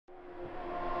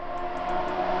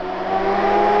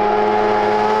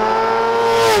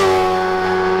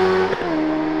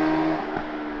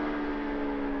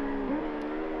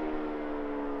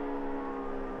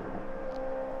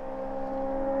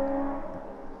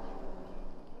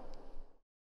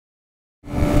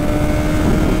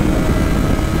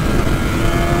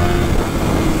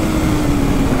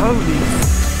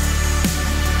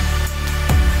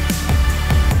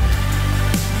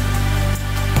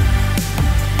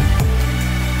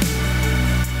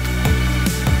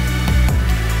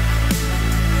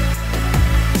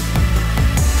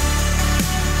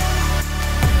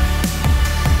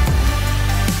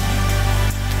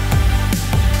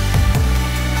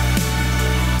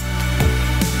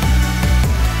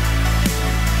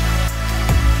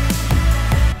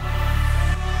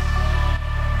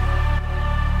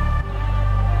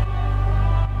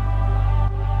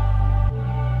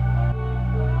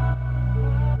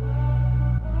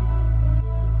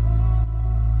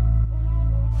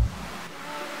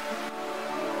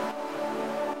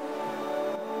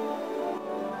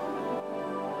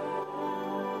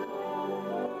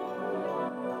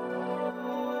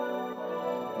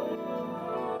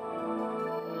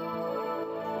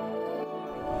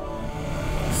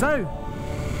So,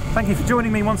 thank you for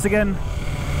joining me once again.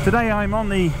 Today I'm on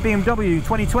the BMW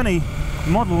 2020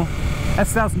 model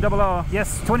S1000RR.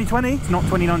 Yes, 2020, it's not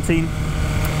 2019.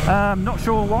 Not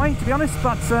sure why, to be honest,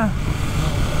 but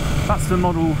that's the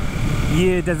model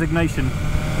year designation.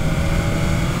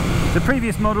 The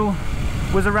previous model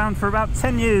was around for about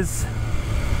 10 years,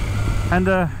 and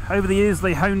over the years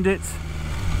they honed it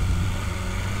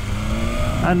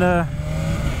and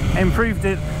improved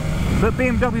it, but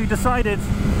BMW decided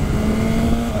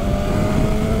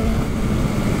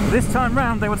this time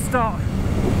round they would start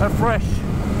afresh,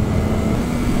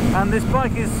 and this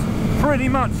bike is pretty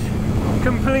much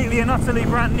completely and utterly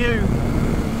brand new.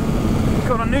 It's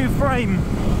got a new frame,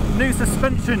 new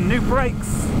suspension, new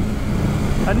brakes,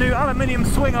 a new aluminium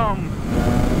swing arm.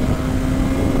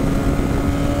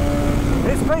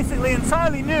 It's basically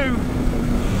entirely new,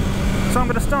 so I'm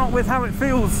going to start with how it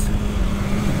feels.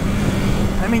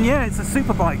 I mean, yeah, it's a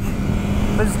superbike.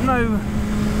 There's no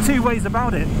two ways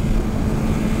about it.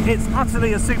 It's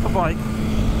utterly a superbike,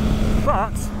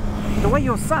 but the way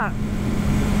you're sat,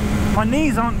 my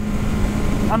knees aren't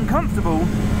uncomfortable,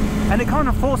 and it kind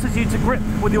of forces you to grip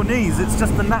with your knees. It's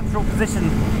just the natural position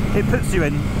it puts you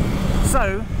in.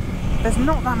 So there's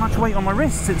not that much weight on my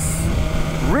wrists. It's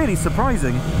really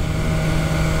surprising.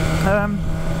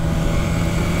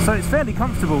 So it's fairly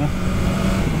comfortable.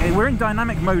 We're in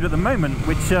dynamic mode at the moment,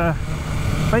 which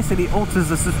basically alters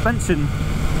the suspension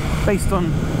based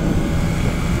on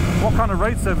what kind of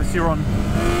road surface you're on.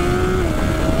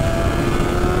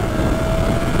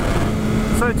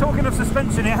 So talking of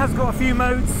suspension, it has got a few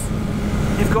modes.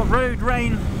 You've got road,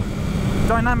 rain,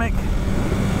 dynamic,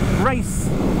 race,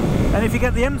 and if you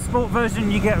get the M Sport version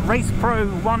you get Race Pro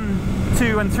 1,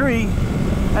 2 and 3,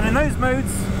 and in those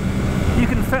modes you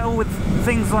can fiddle with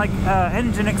things like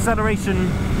engine acceleration,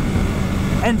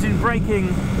 engine braking,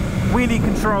 wheelie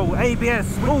control,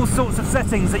 ABS, all sorts of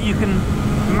settings that you can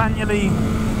manually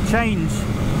change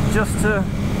just to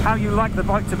how you like the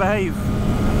bike to behave.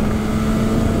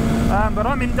 But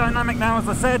I'm in dynamic now, as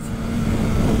I said,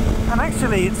 and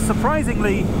actually it's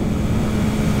surprisingly,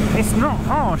 it's not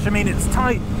harsh. I mean, it's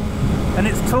tight and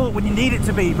it's taut when you need it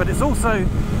to be, but it's also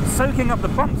soaking up the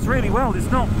bumps really well.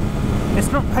 It's not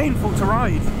painful to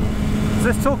ride. So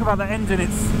let's talk about that engine.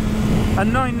 It's a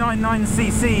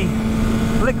 999cc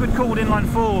liquid cooled inline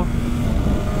 4,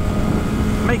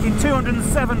 making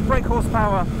 207 brake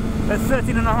horsepower at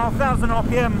 13,500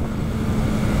 RPM,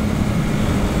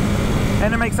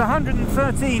 and it makes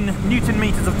 113 Newton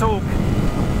meters of torque.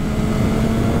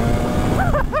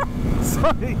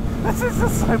 Sorry, this is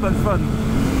just so much fun.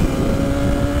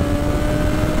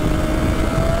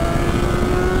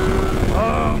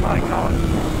 Oh my god.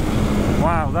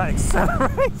 Wow, that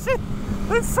acceleration.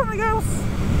 There's something else.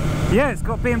 Yeah, it's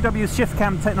got BMW's shift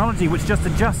cam technology, which just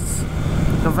adjusts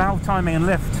the valve timing and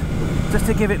lift just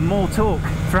to give it more torque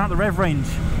throughout the rev range.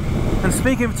 And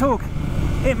speaking of torque,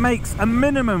 it makes a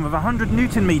minimum of 100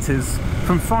 Newton meters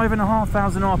from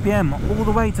 5,500 RPM all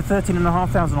the way to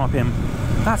 13,500 RPM.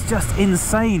 That's just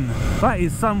insane. That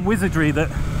is some wizardry that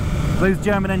those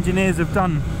German engineers have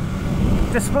done.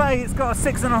 Display, it's got a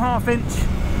 6.5-inch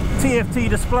TFT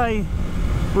display,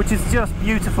 which is just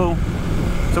beautiful.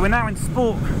 So we're now in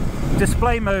sport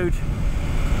display mode.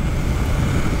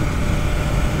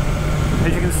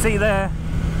 As you can see there,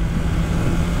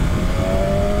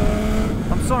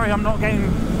 I'm sorry I'm not getting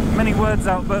many words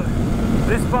out, but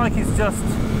this bike is just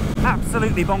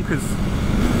absolutely bonkers.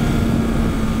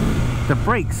 The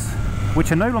brakes,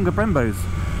 which are no longer Brembos,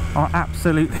 are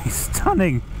absolutely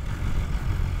stunning.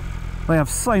 They have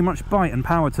so much bite and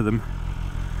power to them.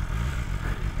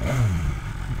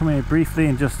 I'll come here briefly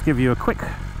and just give you a quick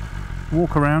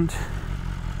walk around.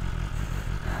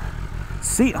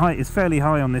 Seat height is fairly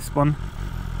high on this one.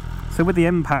 So with the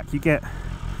M pack you get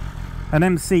an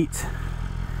M seat,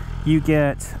 you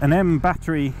get an M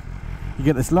battery, you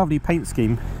get this lovely paint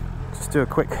scheme. Just do a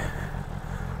quick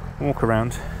walk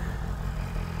around.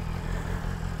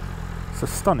 It's a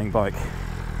stunning bike.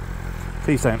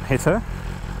 Please don't hit her.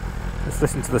 Let's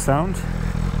listen to the sound.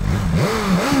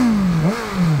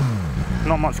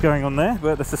 Not much going on there,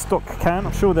 but that's a stock can.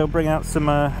 I'm sure they'll bring out some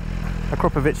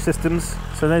Akropovich systems.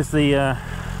 So there's the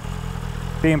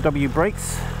BMW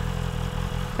brakes.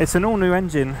 It's an all-new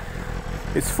engine.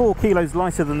 It's 4 kilos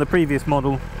lighter than the previous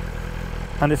model,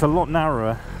 and it's a lot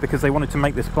narrower because they wanted to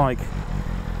make this bike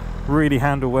really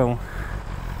handle well.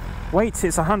 Weight,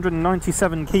 it's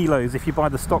 197 kilos if you buy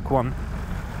the stock one,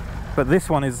 but this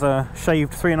one is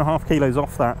shaved 3.5 kilos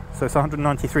off that, so it's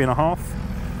 193.5.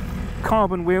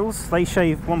 Carbon wheels, they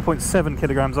shave 1.7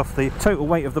 kilograms off the total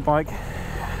weight of the bike,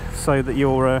 so that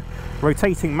your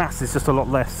rotating mass is just a lot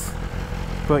less.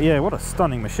 But yeah, what a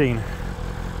stunning machine.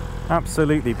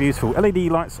 Absolutely beautiful. LED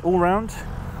lights all round.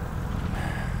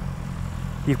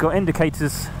 You've got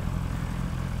indicators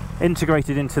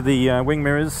integrated into the wing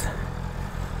mirrors,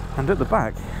 and at the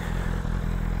back,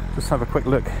 just have a quick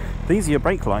look, these are your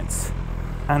brake lights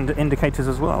and indicators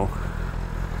as well.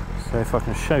 So if I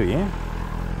can show you,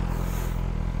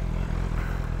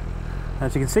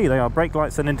 as you can see, they are brake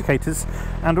lights and indicators,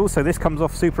 and also this comes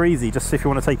off super easy, just if you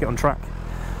want to take it on track.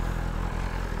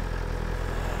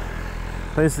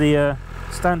 There's the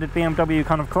standard BMW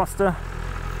kind of cluster.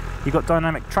 You've got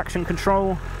dynamic traction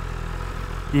control,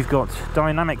 you've got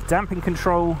dynamic damping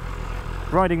control,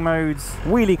 riding modes,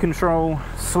 wheelie control,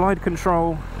 slide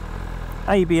control,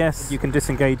 ABS. You can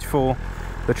disengage for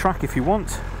the track if you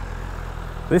want.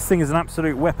 This thing is an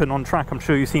absolute weapon on track. I'm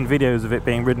sure you've seen videos of it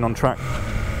being ridden on track.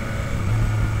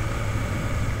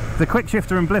 The quick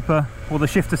shifter and blipper, or the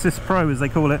Shift Assist Pro as they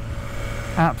call it,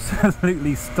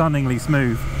 absolutely stunningly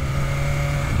smooth.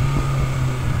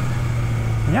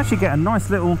 You actually get a nice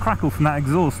little crackle from that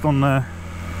exhaust on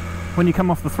when you come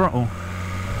off the throttle.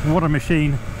 What a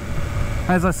machine.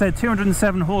 As I said,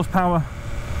 207 horsepower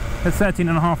at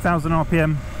 13,500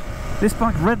 RPM. This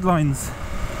bike redlines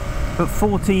at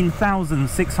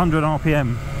 14,600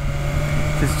 RPM.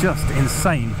 It's just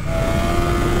insane.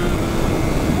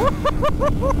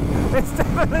 It's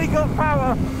definitely got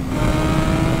power.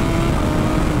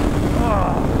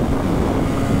 Oh.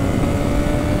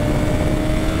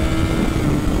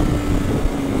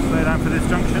 Slow down for this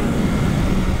junction.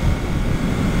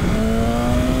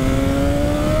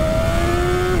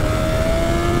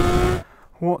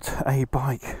 What a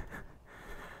bike.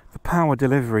 The power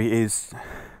delivery is,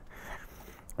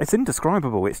 it's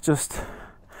indescribable. It's just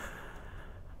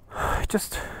I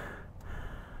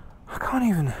can't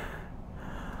even,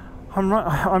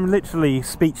 I'm literally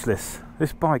speechless.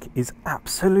 This bike is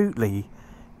absolutely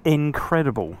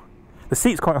incredible. The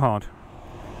seat's quite hard.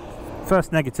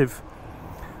 First negative.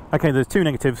 Okay, there's two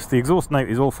negatives. The exhaust note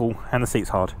is awful and the seat's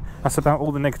hard. That's about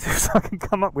all the negatives I can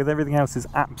come up with. Everything else is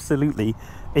absolutely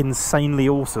insanely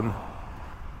awesome.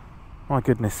 My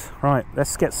goodness. Right,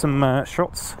 let's get some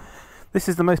shots. This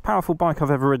is the most powerful bike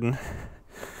I've ever ridden.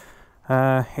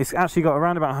 It's actually got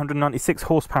around about 196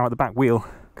 horsepower at the back wheel,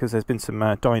 because there's been some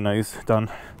dynos done.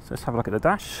 So let's have a look at the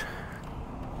dash.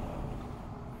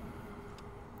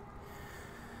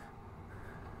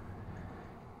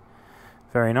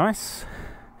 Very nice.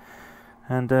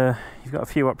 And you've got a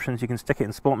few options. You can stick it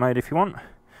in sport mode if you want.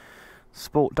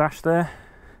 Sport dash there.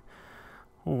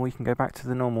 Or you can go back to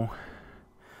the normal,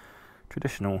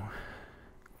 traditional.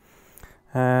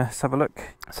 Let's have a look.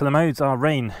 So the modes are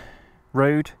rain,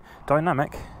 road,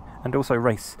 dynamic, and also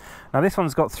race. Now this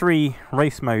one's got 3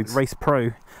 race modes. Race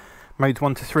Pro, modes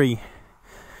 1 to 3.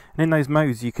 And in those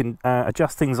modes you can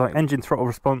adjust things like engine throttle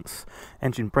response,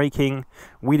 engine braking,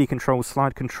 wheelie control,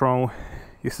 slide control,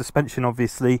 your suspension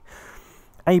obviously,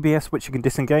 ABS, which you can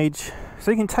disengage.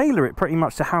 So you can tailor it pretty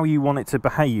much to how you want it to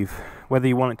behave, whether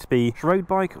you want it to be a road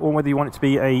bike or whether you want it to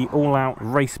be a all-out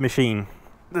race machine.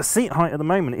 The seat height at the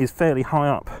moment is fairly high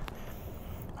up.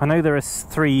 I know there are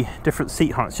 3 different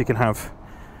seat heights you can have.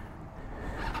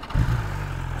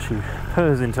 She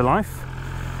purrs into life.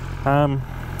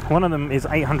 One of them is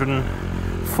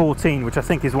 814, which I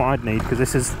think is what I'd need, because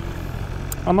this is,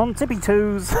 I'm on tippy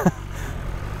toes.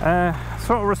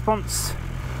 Throttle response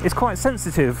is quite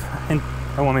sensitive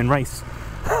I'm in race.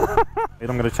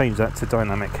 I'm going to change that to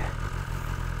dynamic.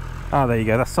 Ah, there you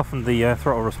go, that's softened the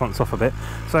throttle response off a bit.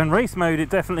 So in race mode it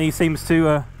definitely seems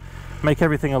to make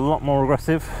everything a lot more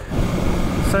aggressive.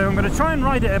 So I'm going to try and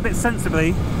ride it a bit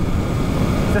sensibly,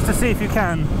 just to see if you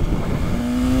can.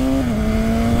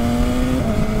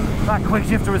 That quick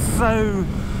shifter is so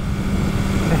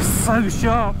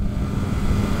sharp,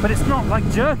 but it's not like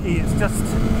jerky, it's just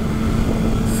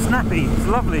snappy. It's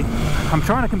lovely. I'm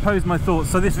trying to compose my thoughts,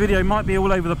 so this video might be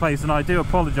all over the place and I do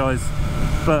apologise,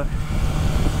 but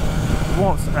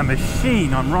what a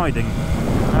machine I'm riding.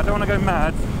 I don't want to go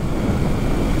mad,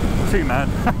 too mad.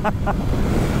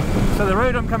 So the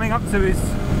road I'm coming up to is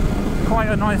quite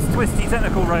a nice twisty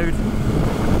technical road,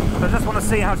 so I just want to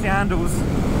see how she handles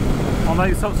on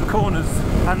those sorts of corners.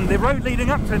 And the road leading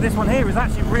up to this one here is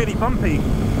actually really bumpy,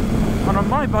 and on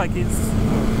my bike you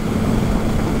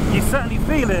certainly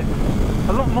feel it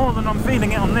a lot more than I'm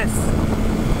feeling it on this,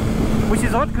 which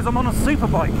is odd because I'm on a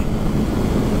superbike.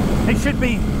 It should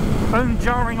be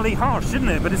bone-jarringly harsh,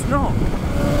 shouldn't it? But it's not.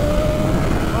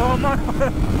 Oh no!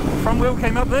 Front wheel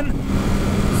came up then.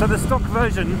 So the stock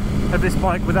version of this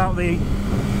bike without the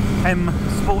M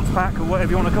Sports Pack, or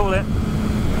whatever you want to call it,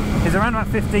 is around about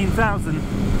 15,000.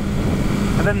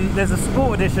 And then there's a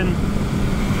Sport Edition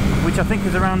which I think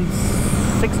is around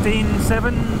 17,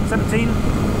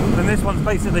 then this one's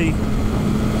basically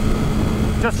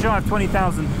just shy of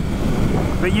 20,000.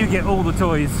 But you get all the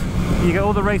toys. You get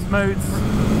all the race modes,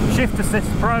 Shift Assist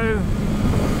Pro,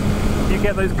 you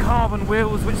get those carbon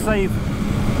wheels which save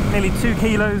nearly 2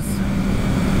 kilos,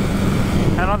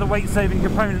 and other weight saving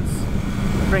components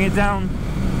bring it down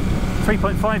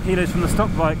 3.5 kilos from the stock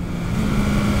bike.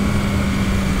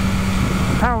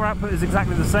 Power output is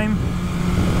exactly the same,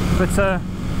 but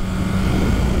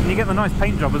you get the nice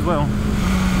paint job as well.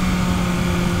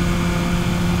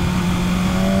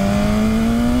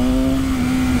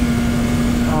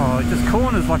 Oh, it just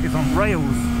corners like it's on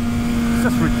rails. It's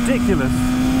just ridiculous.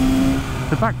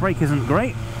 The back brake isn't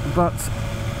great, but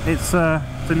it's a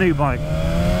new bike.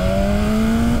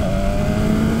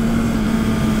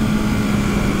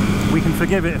 We can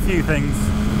forgive it a few things.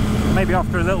 Maybe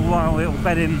after a little while it'll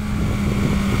bed in.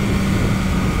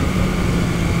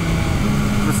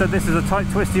 As I said, this is a tight,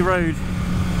 twisty road.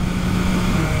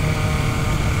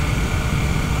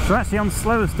 So actually on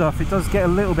slower stuff it does get a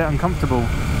little bit uncomfortable.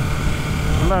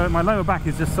 My lower back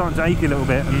is just starting to ache a little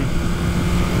bit,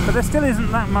 but there still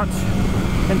isn't that much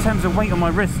in terms of weight on my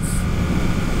wrists.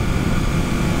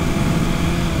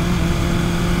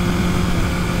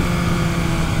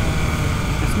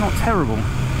 It's not terrible.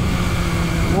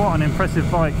 What an impressive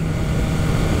bike.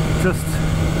 Just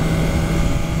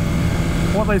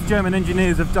what those German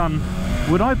engineers have done.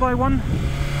 Would I buy one?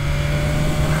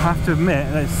 I have to admit,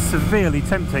 it's severely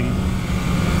tempting.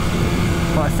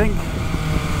 But I think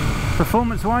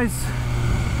performance wise,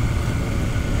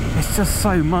 it's just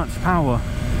so much power.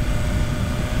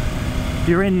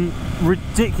 You're in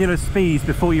ridiculous speeds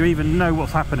before you even know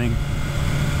what's happening,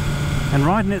 and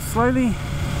riding it slowly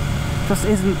just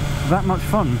isn't that much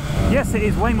fun. Yes, it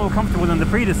is way more comfortable than the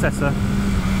predecessor,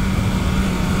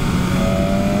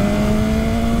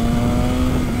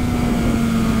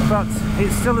 but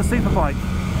it's still a superbike.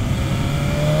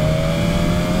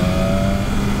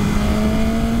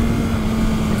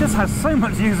 It just has so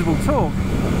much usable torque.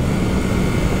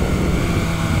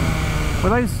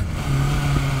 With those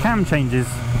cam changes,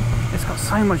 it's got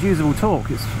so much usable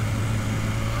torque. It's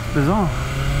bizarre.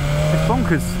 It's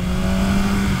bonkers.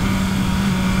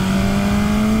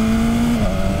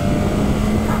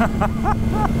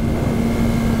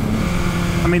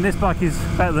 I mean, this bike is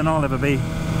better than I'll ever be,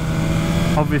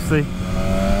 obviously.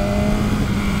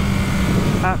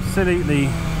 Absolutely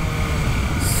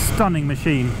stunning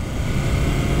machine.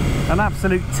 An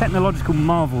absolute technological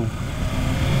marvel.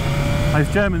 Those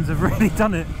Germans have really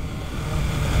done it.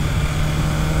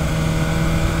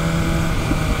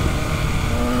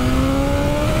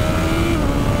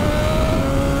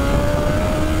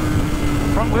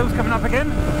 Front wheels coming up again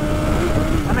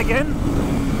and again.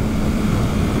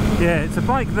 Yeah, it's a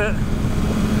bike that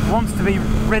wants to be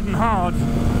ridden hard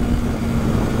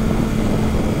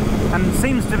and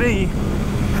seems to be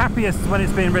happiest when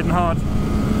it's being ridden hard.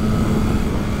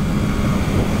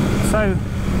 So,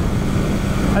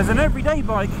 as an everyday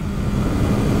bike,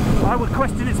 I would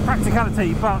question its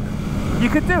practicality, but you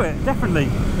could do it, definitely.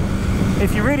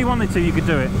 If you really wanted to, you could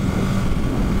do it.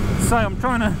 So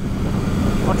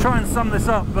I'll try and sum this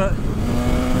up, but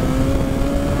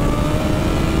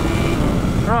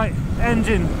right,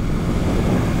 engine,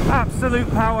 absolute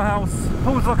powerhouse,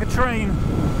 pulls like a train,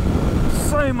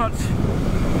 so much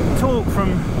torque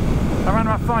from around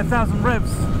about 5,000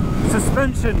 revs.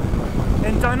 Suspension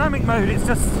in dynamic mode, it's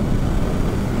just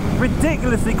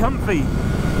ridiculously comfy.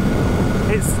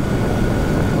 It's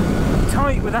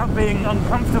tight without being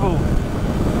uncomfortable.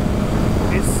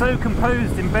 It's so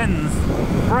composed in bends.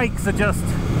 Brakes are just,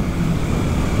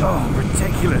 oh,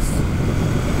 ridiculous.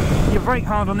 You brake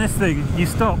hard on this thing, you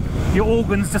stop, your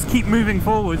organs just keep moving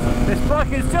forward. This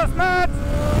bike is just mad!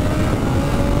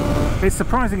 It's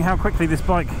surprising how quickly this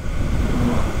bike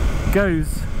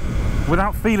goes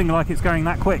without feeling like it's going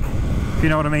that quick, if you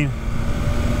know what I mean.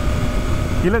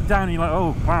 You look down and you're like,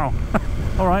 oh wow,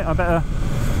 alright, I better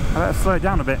slow it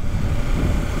down a bit.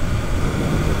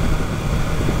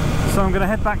 So I'm going to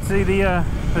head back to the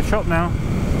shop now,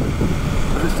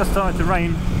 because it's just started to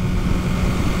rain.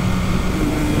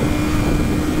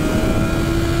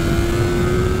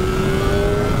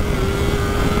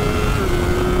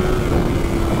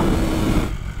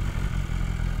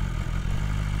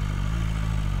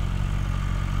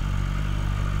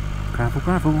 Gravel,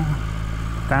 gravel.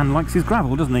 Dan likes his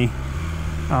gravel, doesn't he?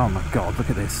 Oh my god, look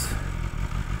at this.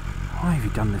 Why have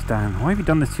you done this, Dan? Why have you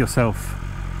done this to yourself?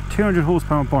 200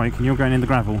 horsepower bike and you're going in the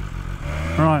gravel.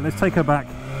 Alright, let's take her back.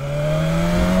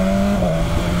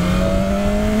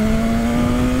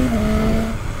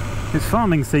 It's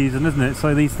farming season, isn't it?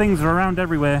 So these things are around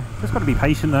everywhere. Just got to be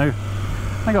patient though.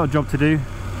 They got a job to do.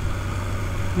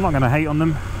 I'm not going to hate on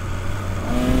them.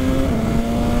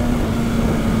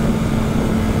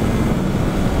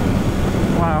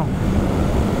 Wow.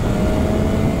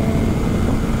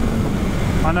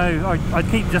 I know I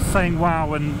keep just saying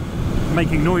wow and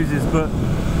making noises, but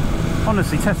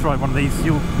honestly, test ride one of these,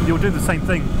 you'll do the same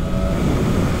thing.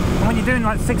 And when you're doing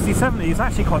like 60, 70, it's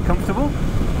actually quite comfortable.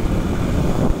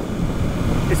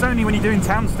 It's only when you're doing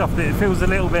town stuff that it feels a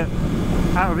little bit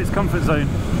out of its comfort zone.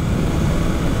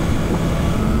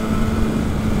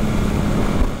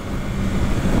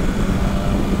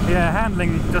 Yeah,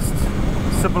 handling just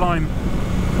sublime.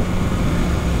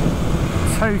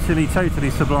 Totally, totally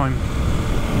sublime.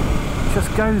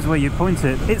 Just goes where you point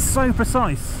it. It's so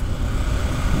precise.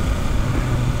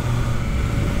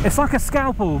 It's like a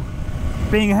scalpel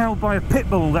being held by a pit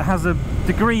bull that has a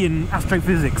degree in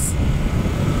astrophysics.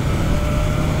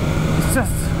 It's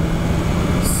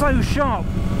just so sharp,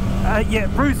 yet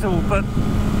brutal, but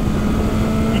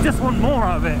you just want more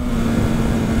out of it.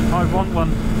 I want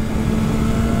one.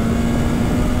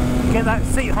 Get that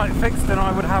seat height fixed and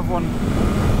I would have one.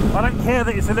 I don't care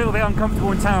that it's a little bit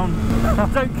uncomfortable in town. I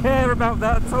don't care about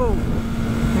that at all,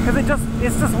 because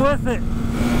it's just worth it.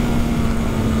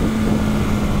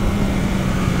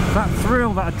 That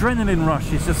thrill, that adrenaline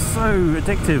rush is just so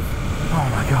addictive. Oh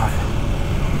my god.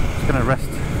 Just gonna rest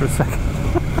for a second.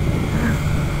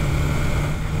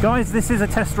 Guys, this is a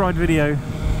test ride video.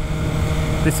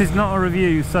 This is not a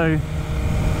review, so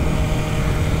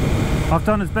I've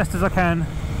done as best as I can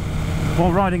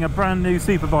while riding a brand new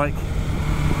superbike.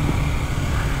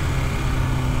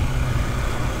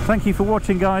 Thank you for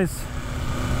watching, guys.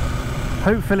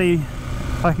 Hopefully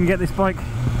I can get this bike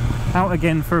out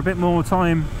again for a bit more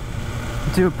time,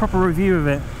 do a proper review of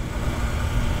it.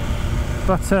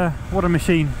 But what a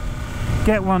machine.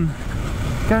 Get one,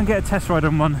 go and get a test ride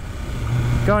on one.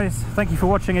 Guys, thank you for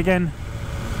watching again.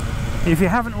 If you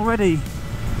haven't already,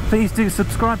 please do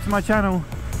subscribe to my channel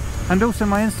and also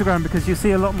my Instagram, because you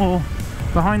see a lot more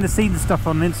behind the scenes stuff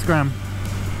on Instagram.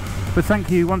 But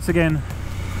thank you once again.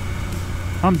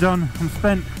 I'm done, I'm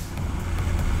spent.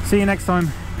 See you next time.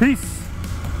 Peace.